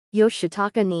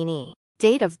Yoshitaka Nene.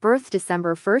 Date of birth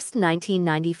December 1st,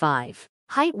 1995.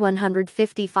 Height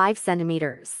 155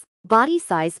 centimeters. Body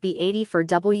size B80 for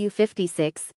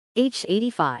W56, H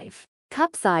 85.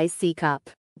 Cup size C cup.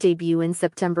 Debut in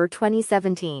September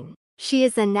 2017. She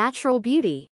is a natural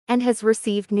beauty and has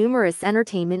received numerous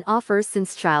entertainment offers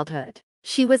since childhood.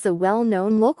 She was a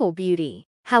well-known local beauty.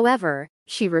 However,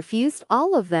 she refused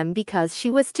all of them because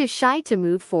she was too shy to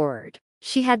move forward.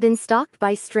 She had been stalked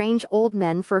by strange old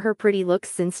men for her pretty looks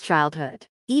since childhood.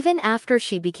 Even after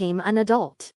she became an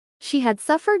adult, she had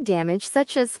suffered damage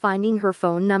such as finding her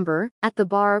phone number at the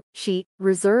bar she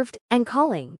reserved and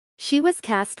calling. She was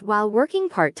cast while working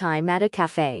part-time at a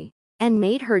cafe and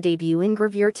made her debut in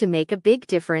gravure to make a big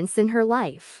difference in her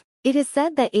life. It is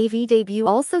said that AV debut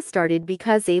also started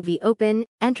because AV Open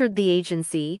entered the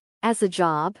agency as a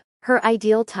job. Her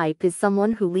ideal type is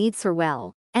someone who leads her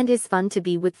well and is fun to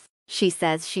be with. She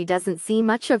says she doesn't see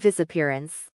much of his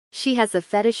appearance. She has a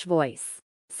fetish voice,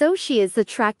 so she is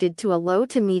attracted to a low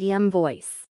to medium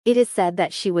voice. It is said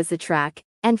that she was a track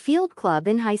and field club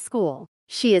in high school.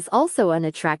 She is also an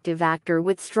attractive actor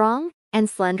with strong and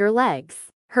slender legs.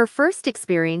 Her first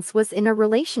experience was in a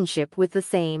relationship with the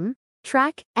same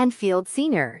track and field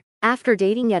senior. After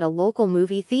dating at a local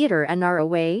movie theater an hour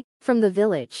away from the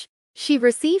village, she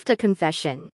received a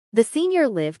confession. The senior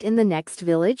lived in the next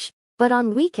village, but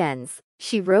on weekends,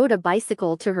 she rode a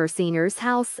bicycle to her senior's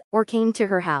house or came to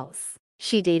her house.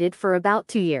 She dated for about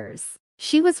 2 years.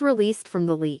 She was released from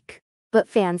the leak, but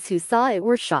fans who saw it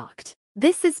were shocked.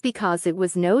 This is because it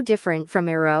was no different from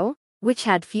Arrow, which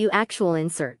had few actual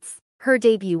inserts. Her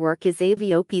debut work is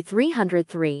AVOP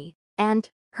 303, and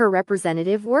her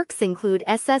representative works include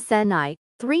SSNI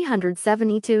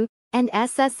 372 and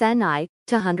SSNI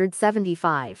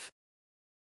 275.